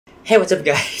Hey, what's up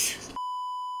guys?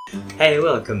 Hey,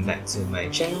 welcome back to my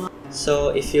channel. So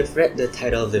if you've read the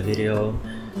title of the video,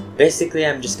 basically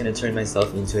I'm just gonna turn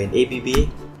myself into an ABB.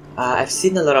 I've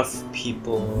seen a lot of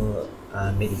people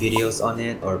make videos on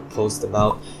it or post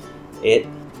about it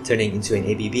turning into an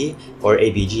ABB or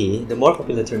ABG. The more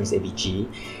popular term is ABG.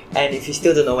 And if you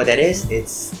still don't know what that is,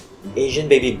 it's Asian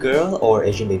baby girl or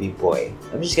Asian baby boy.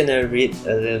 I'm just gonna read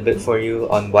a little bit for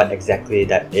you on what exactly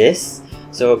that is.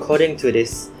 So according to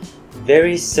this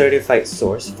very certified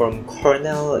source from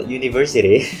Cornell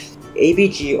University,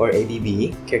 ABG or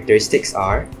ABB characteristics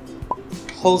are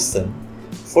wholesome,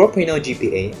 4.0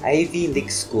 GPA, Ivy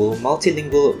League school,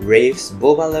 multilingual, raves,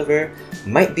 boba lover,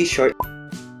 might be short.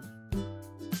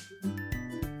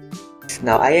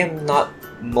 Now I am not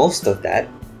most of that.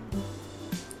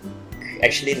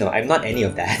 Actually no, I'm not any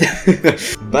of that.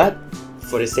 But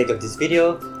for the sake of this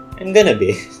video, I'm gonna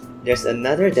be. There's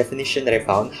another definition that I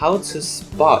found: how to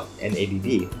spot an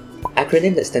ABB.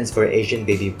 Acronym that stands for Asian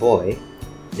baby boy.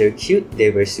 They're cute,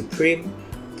 they were supreme,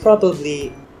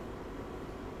 probably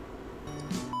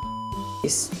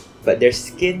but their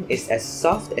skin is as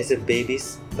soft as a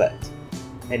baby's butt.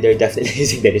 And they're definitely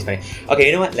using that is fine. Okay,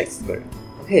 you know what? Let's go.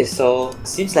 Okay, so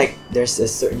seems like there's a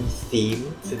certain theme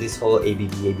to this whole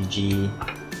ABB, ABG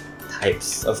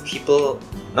types of people.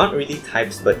 Not really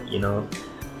types, but you know.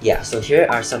 Yeah, so here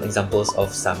are some examples of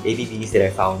some ABBs that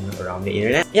I found around the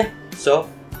internet. Yeah, so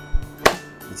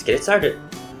let's get it started.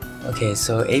 Okay,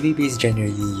 so ABBs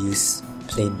generally use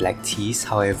plain black tees,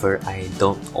 however I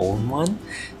don't own one.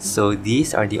 So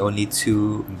these are the only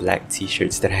two black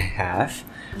t-shirts that I have.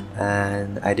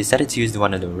 And I decided to use the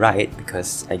one on the right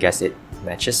because I guess it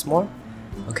matches more.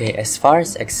 Okay, as far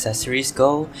as accessories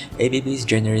go, ABBs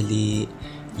generally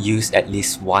use at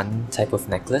least one type of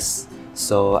necklace.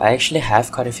 So I actually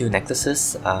have quite a few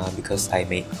necklaces because I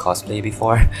made cosplay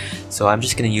before. So I'm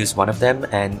just gonna use one of them,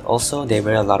 and also they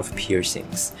wear a lot of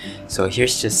piercings. So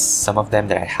here's just some of them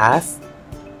that I have.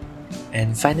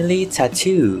 And finally,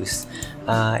 tattoos.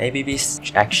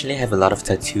 ABBs actually have a lot of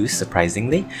tattoos,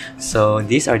 surprisingly. So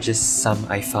these are just some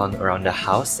I found around the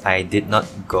house. I did not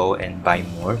go and buy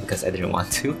more because I didn't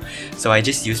want to. So I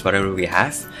just used whatever we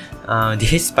have.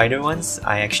 These spider ones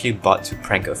I actually bought to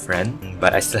prank a friend,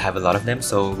 but I still have a lot of them,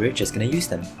 so we're just gonna use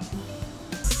them.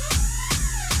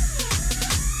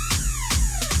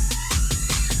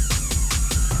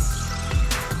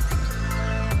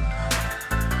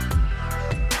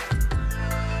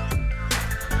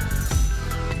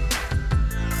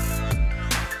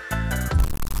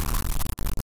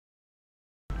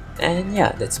 And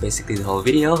yeah, that's basically the whole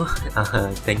video.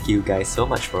 Thank you guys so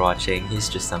much for watching. Here's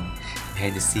just some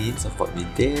behind the scenes of what we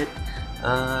did.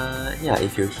 Yeah,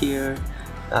 if you're here,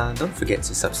 don't forget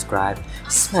to subscribe.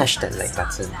 Smash that like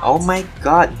button. Oh my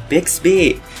god,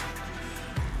 Bixby!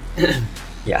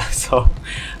 Yeah, so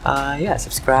yeah,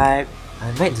 subscribe.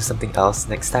 I might do something else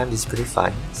next time. This is pretty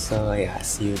fun. So yeah,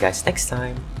 see you guys next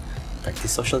time.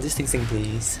 Practice social distancing,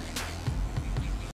 please.